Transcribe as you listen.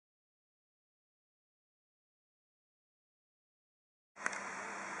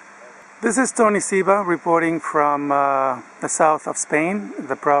This is Tony Siba reporting from the south of Spain,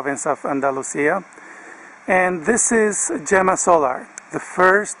 the province of Andalusia. And this is Gemasolar, the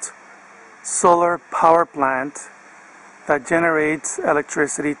first solar power plant that generates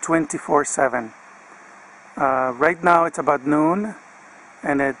electricity 24/7. Right now it's about noon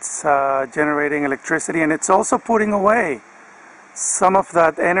and it's generating electricity, and it's also putting away some of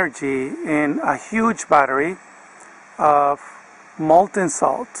that energy in a huge battery of molten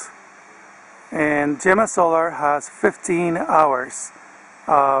salt. And Gemasolar has 15 hours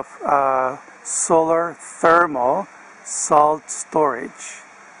of solar thermal salt storage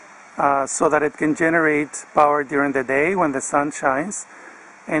so that it can generate power during the day when the sun shines,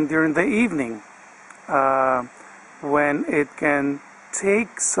 and during the evening when it can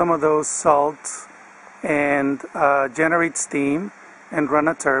take some of those salts and generate steam and run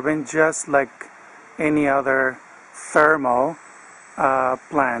a turbine just like any other thermal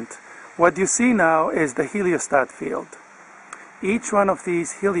plant. What you see now is the heliostat field. Each one of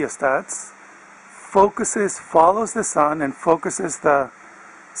these heliostats follows the sun and focuses the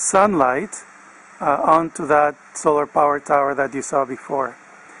sunlight onto that solar power tower that you saw before.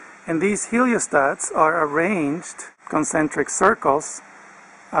 And these heliostats are arranged concentric circles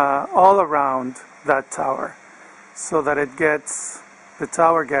all around that tower, so that the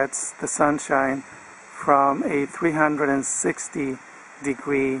tower gets the sunshine from a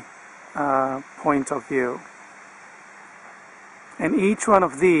 360-degree point of view. And each one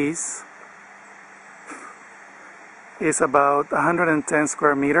of these is about 110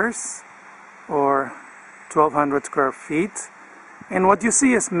 square meters or 1,200 square feet. And what you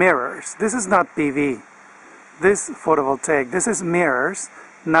see is mirrors. This is not PV, this photovoltaic. This is mirrors,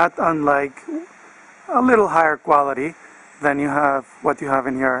 not unlike a little higher quality than what you have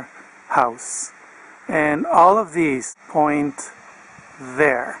in your house. And all of these point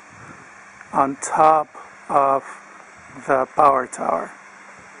there on top of the power tower.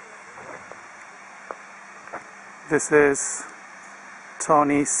 This is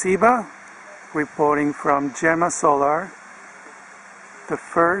Tony Siba reporting from Gemasolar, the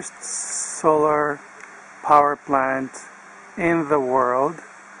first solar power plant in the world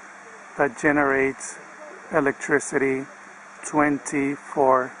that generates electricity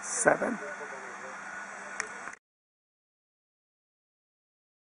 24/7.